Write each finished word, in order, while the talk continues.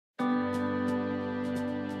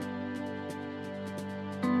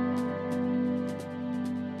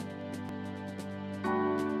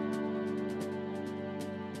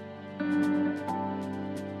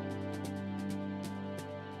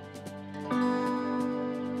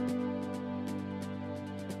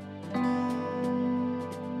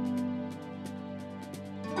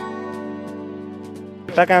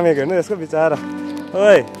खुट्टा कामेको हेर्नु यसको बिचारा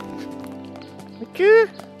ओइ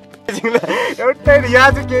एउटै यहाँ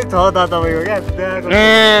चाहिँ के छ त तपाईँको क्या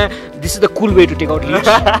This is the cool way to take out leech.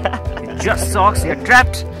 It just sucks, you're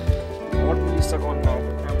trapped. What will you suck on now?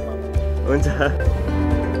 हुन्छ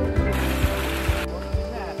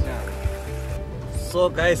सो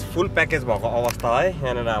गाइस फुल प्याकेज भएको अवस्था है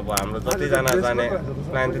यहाँनिर अब हाम्रो जतिजना जाने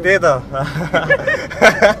प्लान थियो त्यही त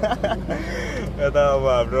यता अब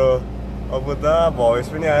हाम्रो अब त भवेश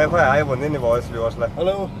पनि आयो खोइ आयो भन्दै नि भवेश भ्युवर्सलाई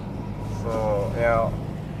हेलो सो यहाँ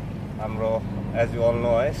हाम्रो एज यु अल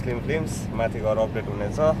नो है स्लिम फिल्म्स माथि गएर अपडेट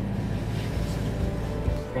हुनेछ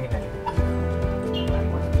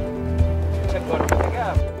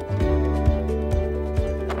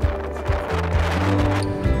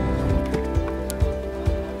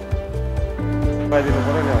दिनु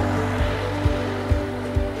पर्यो नि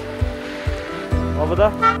अब त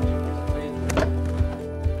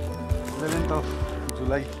 11th of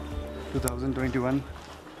July 2021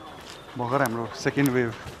 भर्खर हाम्रो सेकेन्ड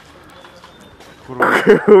वेभ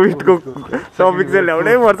कोभिडको टपिक चाहिँ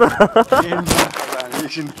ल्याउनै पर्छ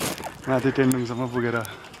एकछिन माथि टेन्डोङसम्म पुगेर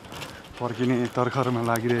फर्किने तर्खरमा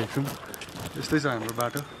लागिरहेको छौँ यस्तै छ हाम्रो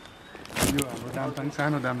बाटो यो हाम्रो दामथाङ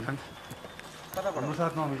सानो दामथाङ हाम्रो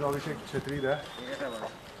साथमा हुनुहुन्छ अभिषेक छेत्री दा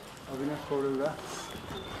अविनाश पौडेल दा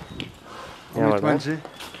मान्छे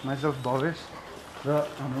माइसेल्फ भवेश र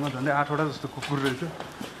हाम्रोमा झन्डै 8वटा जस्तो कुकुर रहेछ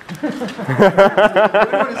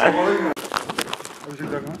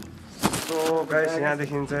सो गाइस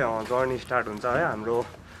यहाँदेखि चाहिँ जर्नी स्टार्ट हुन्छ है हाम्रो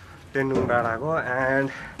टेन्डोङ डाँडाको एन्ड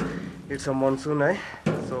इट्स अ मनसुन है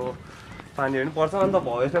सो पानीहरू पनि पर्छ अन्त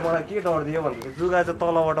भवेशले मलाई के डर दियो भन्दाखेरि जुगा चाहिँ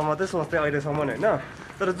तलबाट मात्रै सोच्थेँ अहिलेसम्म होइन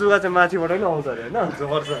तर जुगा चाहिँ माथिबाट पनि आउँछ अरे होइन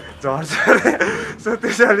झर्छ अरे सो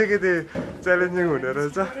त्यो चाहिँ अलिकति च्यालेन्जिङ हुने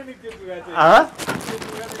रहेछ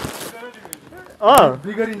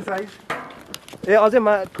ए अझै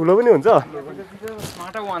ठुलो पनि हुन्छ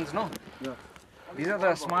Smarter ones, no? Yeah. These are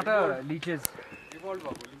the smarter leeches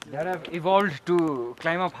that have evolved to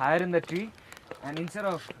climb up higher in the tree, and instead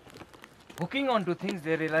of hooking onto things,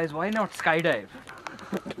 they realize why not skydive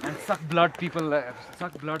and suck blood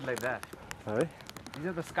like that. Right. These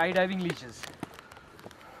are the skydiving leeches.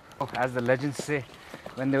 As the legends say,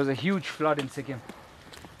 when there was a huge flood in Sikkim,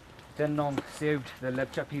 Tendong saved the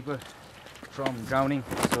Lepcha people from drowning.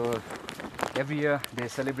 So every year they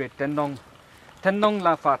celebrate Tendong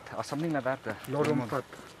Lafat or something like that. Lorumpat.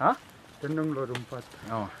 Huh? Tendong Lorumpat.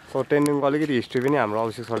 Oh. So Tendong अलिकति history पनि हाम्रो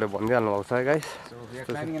अभिषेक सरले भनिदिइहाल्नु भएको छ guys. So we are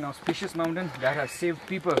climbing an auspicious mountain that has saved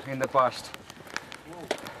people in the past.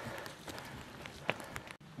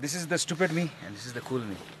 This is the stupid me and this is the cool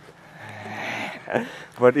me.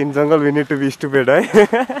 But in jungle we need to be stupid, right?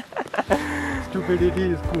 Stupidity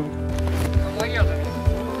is cool.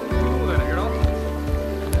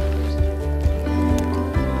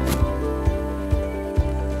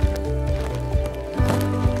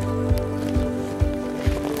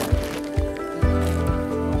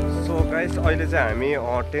 अहिले चाहिँ हामी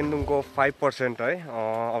टेन्डोङको 5% है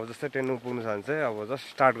अब जस्तै टेन्डोङ पुग्नु छ भने चाहिँ अब जस्ट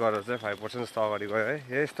स्टार्ट गरेर चाहिँ 5% जस्तो अगाडि गयो है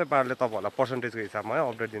यस्तै पाराले तपाईँहरूलाई पर्सेन्टेजको हिसाबमा है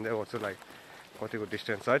अपडेट दिँदै गर्छु लाइक कतिको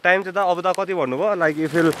डिस्टेन्स है टाइम चाहिँ अब त कति भन्नुभयो like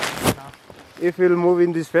if will move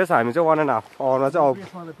in this face हामी चाहिँ 1.5 आवरमा चाहिँ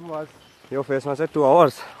यो फेसमा चाहिँ 2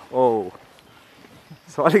 आवर्स ओ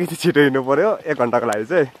सो अलिकति छिटो हिँड्नु पऱ्यो 1 घन्टाको लागि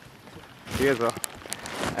चाहिँ ठिकै छ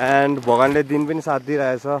एन्ड भगवान्ले दिन पनि साथ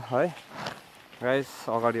दिइरहेछ है गाइस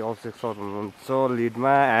अगाडि अभिषेक सर हुनुहुन्छ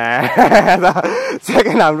लिडमा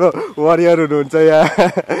सेकेन्ड हाम्रो वरियर हुनुहुन्छ यहाँ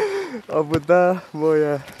अब त म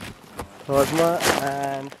यहाँ थर्डमा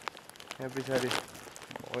एन्ड यहाँ पछाडि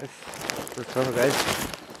guys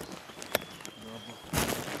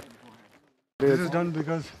This is done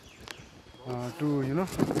because to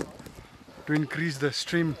increase the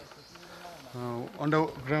stream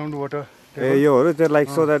underground water. योहरू चाहिँ like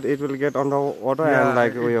so that it will get under water and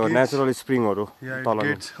like उयो नेचुरल स्प्रिङहरू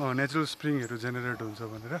नेचुरल स्प्रिङहरू जेनेरेट हुन्छ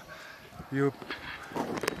भनेर यो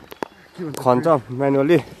के भन्छ खन्छ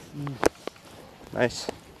म्यानुअली नाइस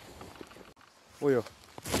उयो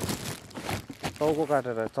टाउको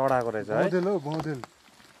काटेर चढाएको रहेछ है बौदेल हो बौदेल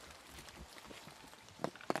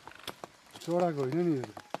चढाएको होइन नि यो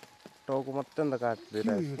टाउको मात्रै नि त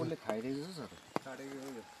काटिदिइरहेको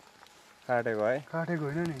काटेको है काटेको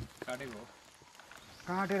होइन नि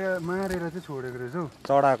काटेर मारेर चाहिँ छोडेको रहेछ हौ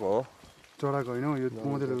चढाएको हो चढाएको होइन हौ यो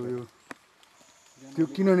बौदेल हो यो त्यो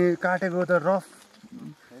किनभने काटेको त रफ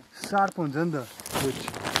सार्प हुन्छ नि त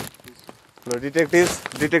ल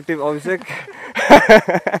detective Abhishek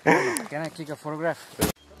Can I click a photograph?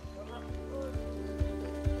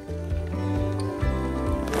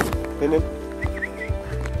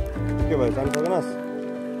 के भयो जानु सकेनस्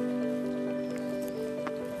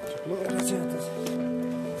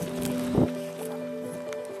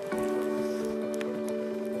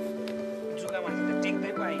जुगामा चाहिँ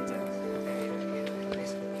टिक्दै पाइन्छ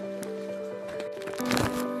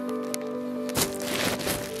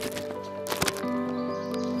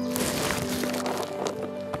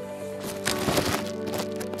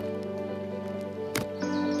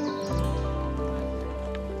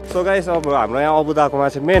सो गाइस अब हाम्रो यहाँ अबुदाकोमा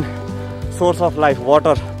चाहिँ main source of life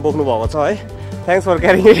water बोक्नु भएको छ है thanks for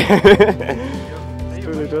carrying it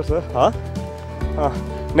 2 litres हो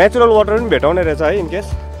नेचुरल वाटर पनि भेटाउने रहेछ है इनकेस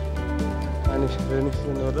अनि रेनी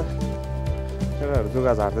सिजन गर्दा केटाहरू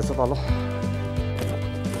जुगा झार्दैछ तल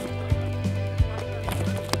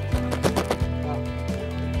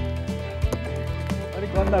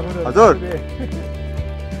हजुर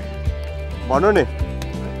भन्नु नि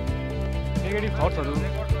नेगेटिभ थट्सहरू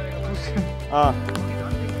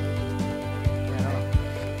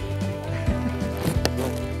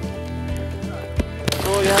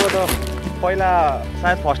सो यहाँबाट पहिला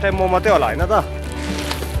सायद फर्स्ट टाइम म मात्रै होला होइन त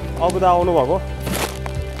अबुदा आउनुभएको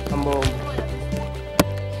आम्बो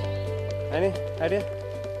होइन आइडिया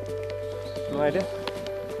नो आइडिया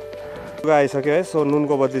जुगा आइसक्यो है सो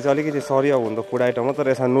नुनको बदली चाहिँ अलिकति सरिया हुनु त फुड आइटम तर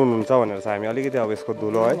यसमा नुन हुन्छ भनेर चाहिँ हामी अलिकति अब यसको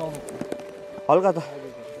धुलो है हल्का त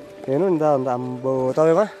हेर्नु नि त अन्त आम्बो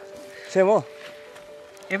तपाईँमा सेम हो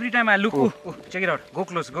Every time I look, oh, check it out. Go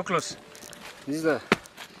close, go close. This is the.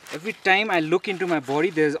 Every time I look into my body,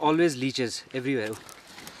 there's always leeches everywhere.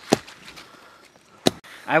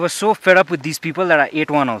 I was so fed up with these people that I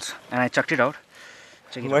ate one also, and I chucked it out.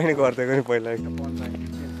 Check it out. मैले गर्दैको नि पहिला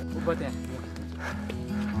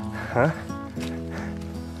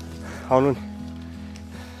आउनु नि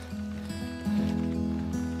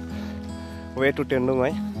way to टेन्डोङ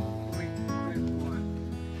है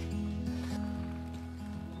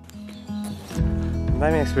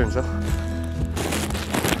दामी experience हो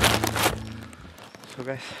so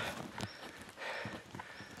guys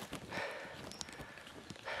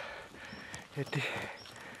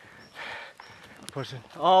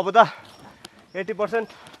अब त 80%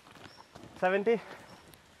 70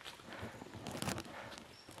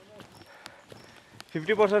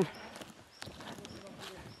 50%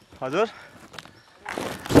 हजुर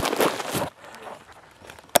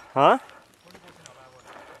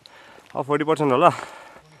अब 40% होला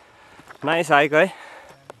नाइस हाइक है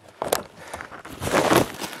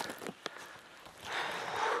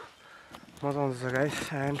मजा आउँछ गाइस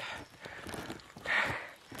एन्ड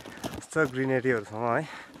यस्तो ग्रिनेरीहरूसँग है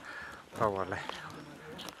तपाईँहरूलाई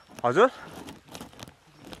हजुर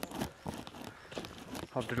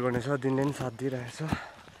अपडेट गर्नेछ दिनले पनि साथ दिइरहेछ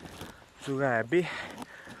जुगा हेभी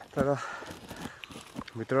तर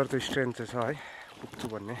भित्र त्यो स्ट्रेन्थ चाहिँ छ है पुग्छु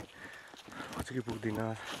भन्ने पुग्छु कि पुग्दिनँ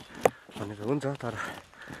भन्ने त हुन्छ तर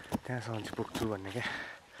त्यहाँसम्म चाहिँ पुग्छु भन्ने क्या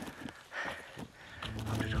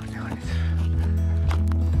अपडेट गर्दै गर्नेछ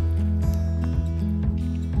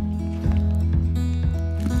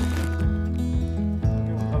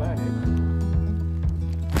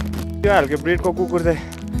त्यो खालको ब्रिडको कुकुर चाहिँ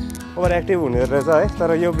ओभर एक्टिभ हुने रहेछ है तर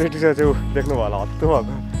यो ब्रिड चाहिँ देख्नु भयो होला हत्तु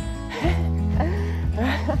भएको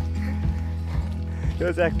यो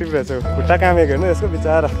चाहिँ एक्टिभ रहेछ खुट्टा कामेको हेर्नु यसको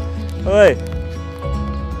बिचरा ओइ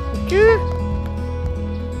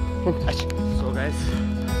सो गाइस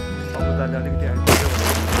अबुदाले अलिकति है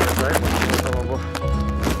अब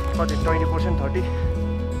कति 20% 30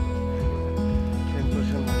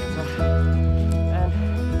 10% भनेको छ एन्ड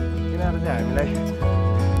यिनीहरू चाहिँ हामीलाई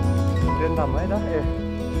डेन्थाम है त ए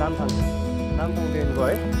दामथाङ डेनको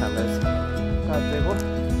है हामीलाई काटिदिएको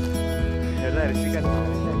हेर्दाखेरि सिकाएको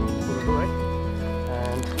कुरोहरू है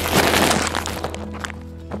एन्ड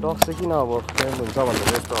डग चाहिँ किन अब ट्रेन्ड हुन्छ भन्दा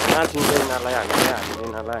यस्तो नाचिन्छ यिनीहरूलाई हामीले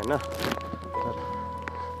यिनीहरूलाई होइन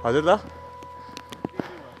हजुर त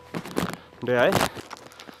डे है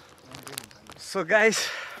सो गाइस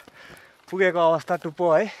पुगेको अवस्था टुप्पो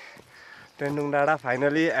है टेन्डोङ डाँडा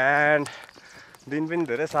फाइनली एन्ड दिन पनि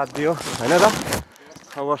धेरै साथ दियो होइन त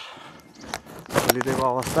अब भोलिदिएको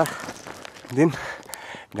अवस्था दिन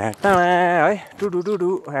ढाँटा है टुडु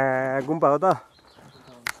गुम्पा हो त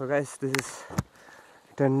so guys this is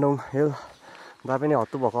टेन्डोङ hill दा पनि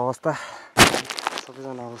हत्तु भएको अवस्था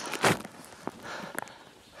सबैजना अब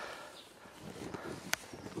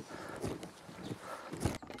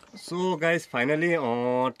सो गाइस फाइनली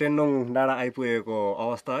टेन्डोङ डाँडा आइपुगेको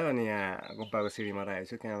अवस्था है अनि यहाँ गुम्पाको सिँढीमा राखेको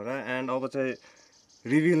छु त्यहाँबाट एन्ड अब चाहिँ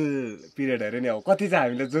रिभिल पिरियड हेऱ्यो नि अब कति चाहिँ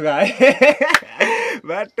हामीले जुगा है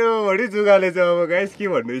बाटोभरि जुगाले चाहिँ अब गाइस के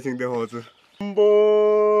भन्नु एकछिन देखाउँछु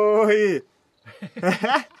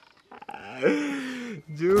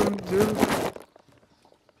जुम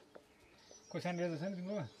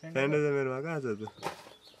सेन्डेजर मेरोमा कहाँ छ त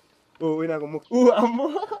ओ उनीहरूको मुख ऊ आम्बो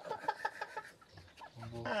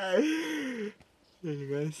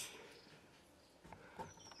गाइस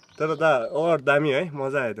तर त और दामी है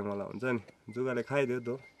मजा आयो त्यो मलाई हुन्छ नि जुगाले खाइदियो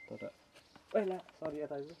दो तर पहिला सरी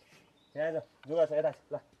यता आइज यहाँ आइज जुगा छ यता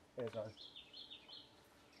ल ए सरी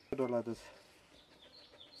डर लाग्दैछ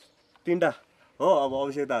तीनटा हो अब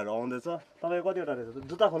अभिषेकताहरू आउँदैछ तपाईँ कतिवटा रहेछ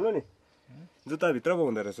जुत्ता खोल्नु नि जुत्ता भित्र पो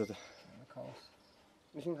हुँदो रहेछ त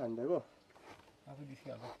मिसिङ खानिदिएको आफै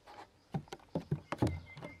निस्किहाल्छ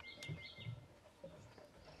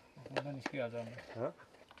निस्किहाल्छ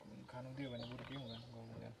खानु दियो भने बरु के हुँदैन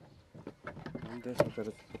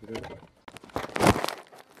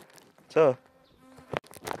छ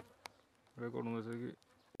रेकर्ड हुँदैछ कि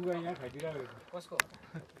कसको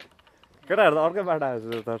केटाहरू त अर्कै बाटो आएछ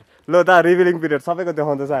तर ल दा रिभिलिङ पिरियड सबैको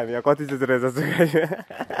देखाउँदैछ हामी यहाँ कति चाहिँ रहेछ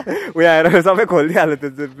उहाँ आएर सबै खोलिदिइहाल्यो त्यो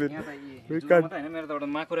मेरो त एउटा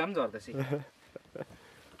माकुरा पनि झर्दैछ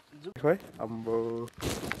खोइ अम्बो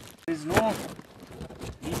There's no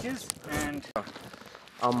beaches and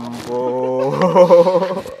अम्बो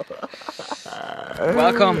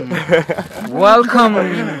welcome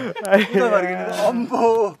अम्बो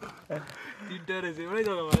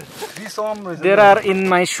there are in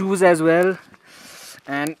my shoes as well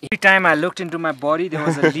and every time I looked into my body there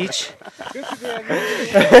was a leech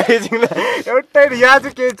एउटै यहाँ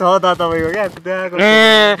चाहिँ केही छ त तपाईँको क्या त्यहाँको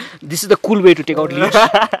this is the cool way to take out leech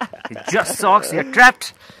it just sucks you're trapped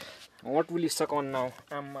what will you suck on now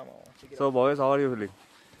So boys, how are you feeling?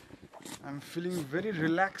 I'm feeling very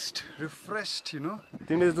relaxed, refreshed, you know.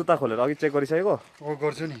 तिमीले जुत्ता खोलेर अघि check गरिसकेको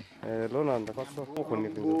गर्छु नि ए ल न अन्त कस्तो खोल्ने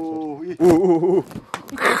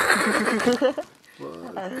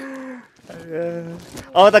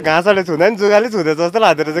अब त घाँसले छुँदैन जुगाले छुँदै जस्तो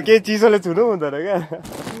लाग्दो रहेछ केही चिसोले छुनु हुँदैन क्या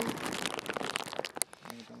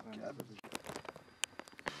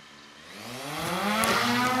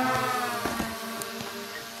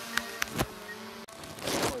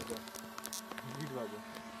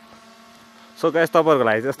सो गाइस तपाईँहरूको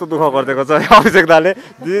लागि चाहिँ यस्तो दुःख गरिदिएको छ अभिषेक दाले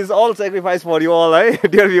this is all sacrifice for you all है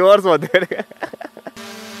डियर भ्युअर्स भन्दै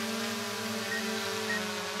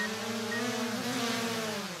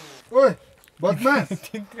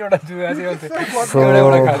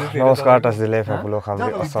नमस्कार तस्दिले फुलो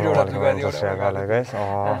खाम्दै अस्सलामुअलैकुम सस्याकाल गाइस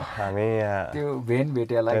हामी यहाँ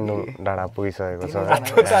टेन्डोङ डाँडा पुगिसकेको छ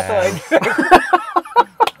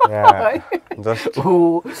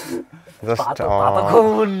जस्ट हाम्रो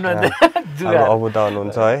अबुदा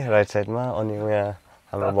हुनुहुन्छ है राइट साइडमा अनि यहाँ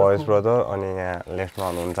हाम्रो बोइज ब्रदर अनि यहाँ लेफ्टमा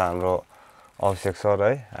हुनुहुन्छ हाम्रो अभिषेक सर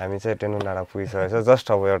है हामी चाहिँ टेन्डोङ डाँडा पुगिसकेको छ जस्ट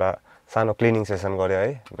अब एउटा सानो क्लिनिङ सेसन गऱ्यो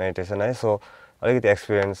है मेडिटेसन है सो अलिकति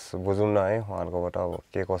एक्सपिरियन्स बुझौँ न है उहाँहरूकोबाट अब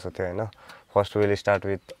के कसो थियो होइन फर्स्ट विल स्टार्ट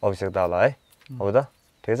विथ अभिषेक दाला है अबुदा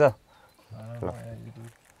ठिक छ ल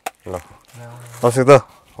ल अभिषेक दा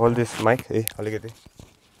होल्ड दिस माइक ए अलिकति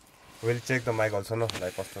We'll check the mic also, no?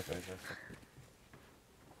 Like, what's the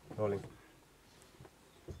rolling.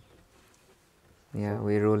 Yeah,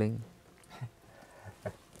 we're rolling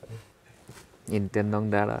in Tendong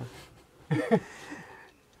Dara.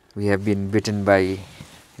 We have been bitten by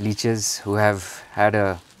leeches who have had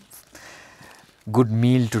a good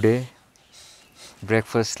meal today.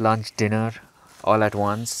 Breakfast, lunch, dinner, all at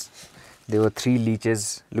once. There were 3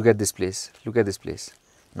 leeches. Look at this place. Look at this place.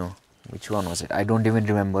 No. Which one was it? I don't even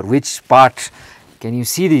remember. Which part? Can you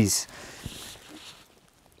see these?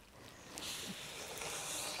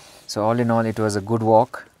 So all in all, it was a good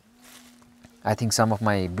walk. I think some of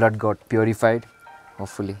my blood got purified,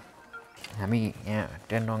 hopefully. हामी यहाँ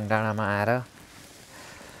टेन्डोङ डाँडामा आएर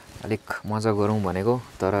अलिक मजा गरौँ भनेको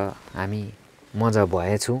तर हामी मजा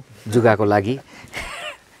भएछौँ जुगाको लागि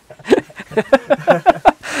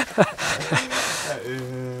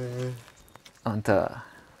अन्त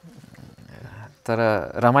तर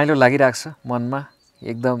रमाइलो लागिरहेको छ मनमा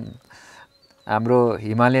एकदम हाम्रो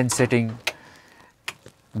हिमालयन सेटिङ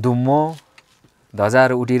धुम्मो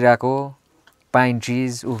धजाहरू उठिरहेको पाइन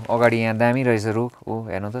ट्रिज अगाडि यहाँ दामी रहेछ रुख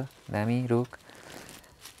हेर्नु त दामी रुख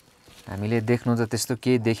हामीले देख्नु त त्यस्तो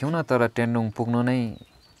केही देख्यौँ न तर टेन्डोङ पुग्नु नै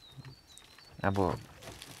अब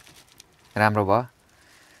राम्रो भयो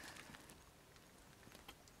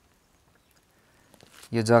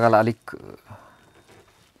यो जग्गालाई अलिक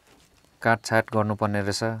काटछाट गर्नुपर्ने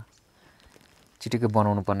रहेछ चिटिक्कै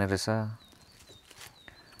बनाउनु पर्ने रहेछ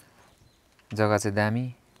जग्गा चाहिँ दामी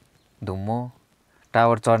धुम्मो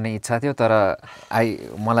टावर चढ्ने इच्छा थियो तर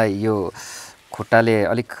मलाई यो खुट्टाले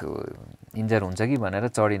अलिक इन्जर हुन्छ कि भनेर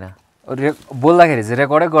चढिनँ बोल्दाखेरि चाहिँ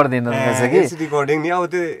रेकर्डै गर्दैन रहेछ कि रेकर्डिङ नि अब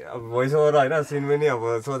त्यो भोइस ओभर होइन सिन पनि अब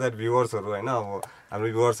सो द्याट भ्युवर्सहरू होइन अब हाम्रो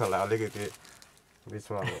भ्युवर्सहरूलाई अलिकति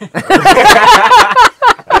बिचमा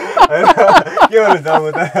के भन्नु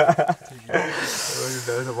जाउँ त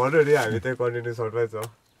भन्नु नि हामी त्यही कन्टिन्यू सर्टमै छ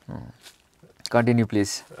कन्टिन्यू प्लिज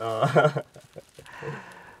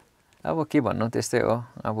अब के भन्नु त्यस्तै हो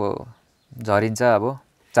अब झरिन्छ अब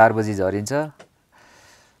 4 बजी झरिन्छ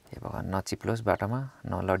हे भगवान् नचिप्लोस् बाटोमा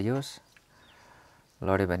नलडियोस्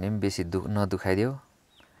लड्यो भने पनि बेसी नदुखाइदियो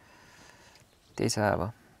त्यही छ अब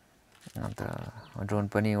अन्त ड्रोन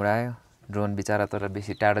पनि उडायो ड्रोन बिचारा तर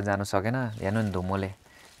बेसी टाढो जानु सकेन हेर्नु नि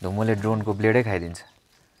धुम्मोले ड्रोनको ब्लेडै खाइदिन्छ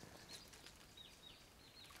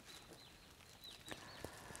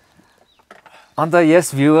अन्त यस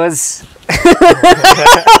viewers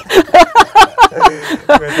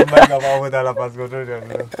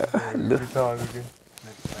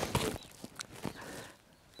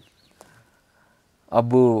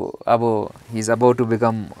Abu he's about to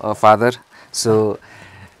become a father, so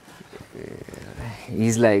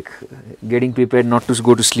he's like getting prepared not to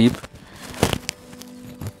go to sleep.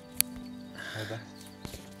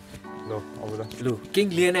 Lu King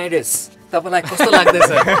Leonidas तपाईलाई कस्तो लाग्दैछ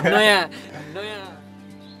नयाँ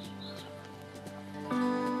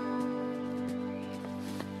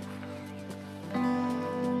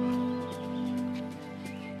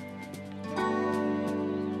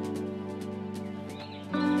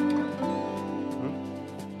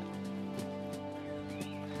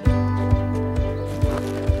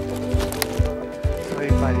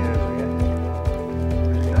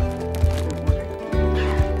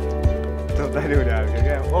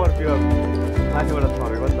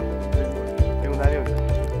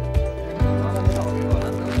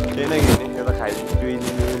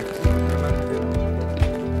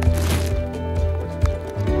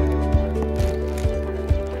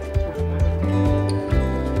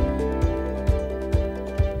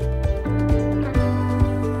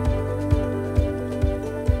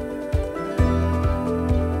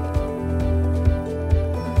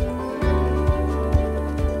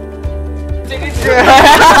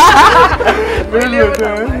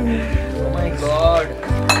Oh my god.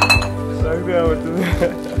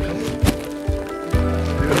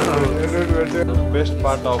 Best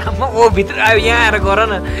part of oh भित्र आयो यहाँ आएर गर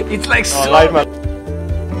न it's like so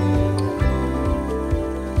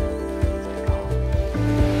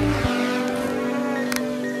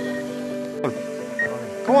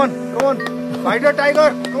Come on, fighter tiger,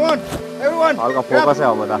 come on, everyone. हल्का फोकसै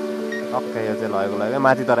हो म त टक्कै यो चाहिँ लगेको लाग्यो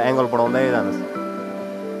माथि तर एंगल बढाउँदै जानुहोस्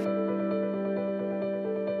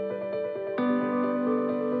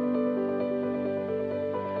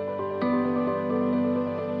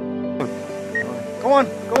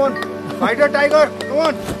Come on, fighter tiger, come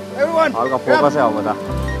on, everyone. हल्का फोकसै हो म त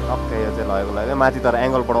टक्कै यो चाहिँ लगेको लाग्यो माथि तर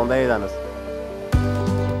एंगल बढाउँदै जानुहोस्